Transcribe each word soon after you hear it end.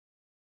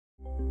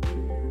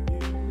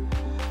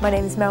My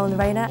name is Meryl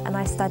Noronha and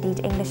I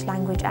studied English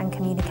Language and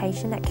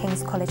Communication at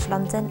King's College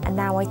London, and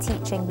now I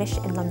teach English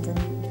in London.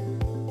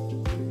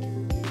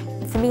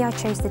 For me, I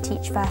chose the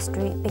Teach First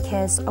route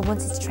because I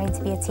wanted to train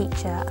to be a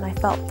teacher, and I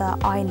felt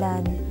that I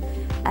learn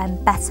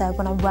better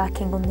when I'm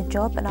working on the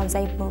job and I was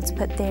able to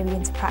put theory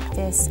into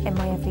practice in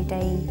my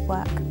everyday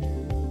work.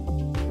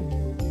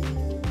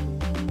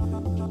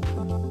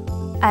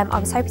 I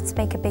was hoping to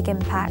make a big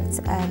impact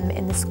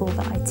in the school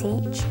that I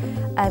teach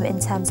in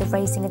terms of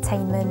raising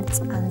attainment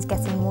and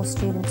getting more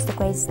students the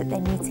grades that they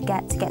need to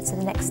get to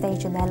the next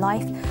stage in their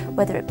life,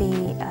 whether it be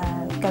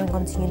going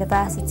on to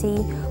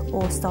university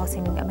or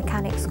starting a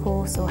mechanics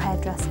course or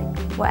hairdressing,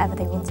 whatever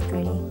they wanted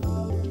really.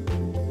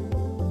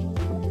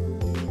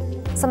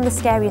 Some of the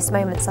scariest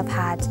moments I've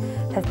had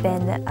have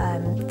been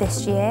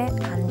this year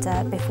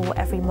and before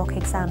every mock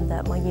exam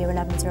that my Year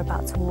 11s are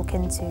about to walk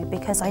into,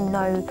 because I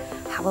know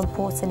how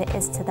important it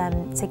is to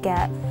them to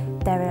get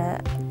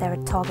their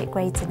target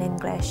grades in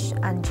English,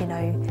 and you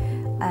know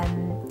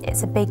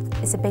it's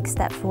a big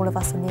step for all of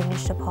us in the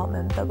English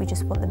department, but we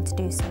just want them to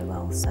do so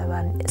well. So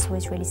it's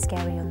always really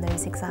scary on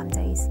those exam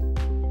days.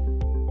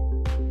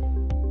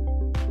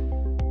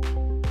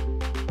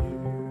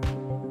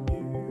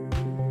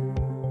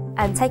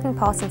 And taking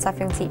part in Tough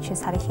Young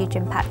Teachers had a huge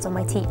impact on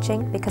my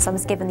teaching because I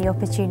was given the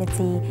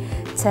opportunity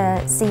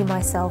to see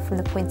myself from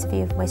the point of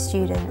view of my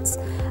students.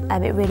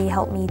 It really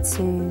helped me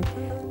to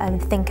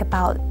think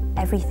about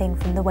everything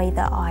from the way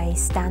that I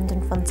stand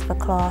in front of a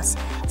class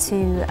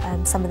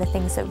to some of the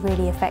things that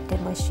really affected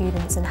my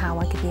students and how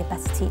I could be a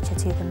better teacher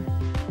to them.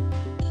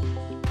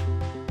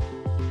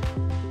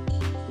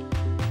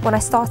 When I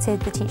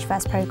started the Teach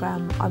First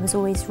programme, I was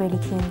always really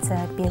keen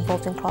to be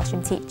involved in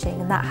classroom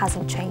teaching, and that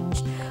hasn't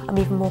changed. I'm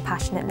even more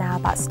passionate now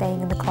about staying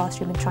in the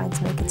classroom and trying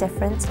to make a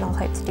difference, and I'll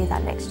hope to do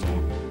that next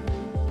year.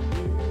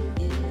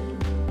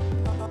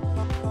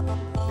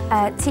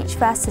 Teach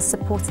First has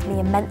supported me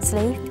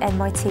immensely in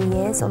my 2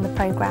 years on the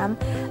programme.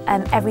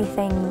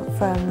 Everything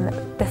from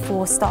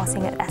before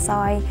starting at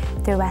SI,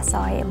 through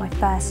SI in my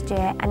first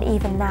year, and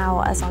even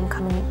now as I'm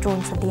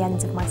drawn to the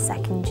end of my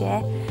second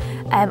year.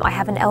 I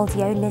have an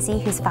LDO, Lizzie,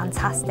 who's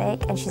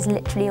fantastic, and she's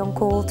literally on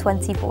call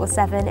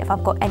 24/7 if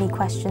I've got any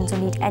questions or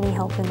need any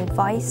help and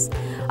advice.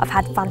 I've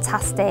had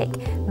fantastic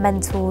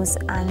mentors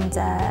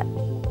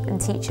and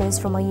teachers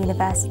from my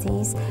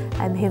universities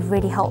who've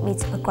really helped me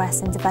to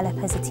progress and develop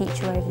as a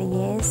teacher over the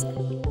years.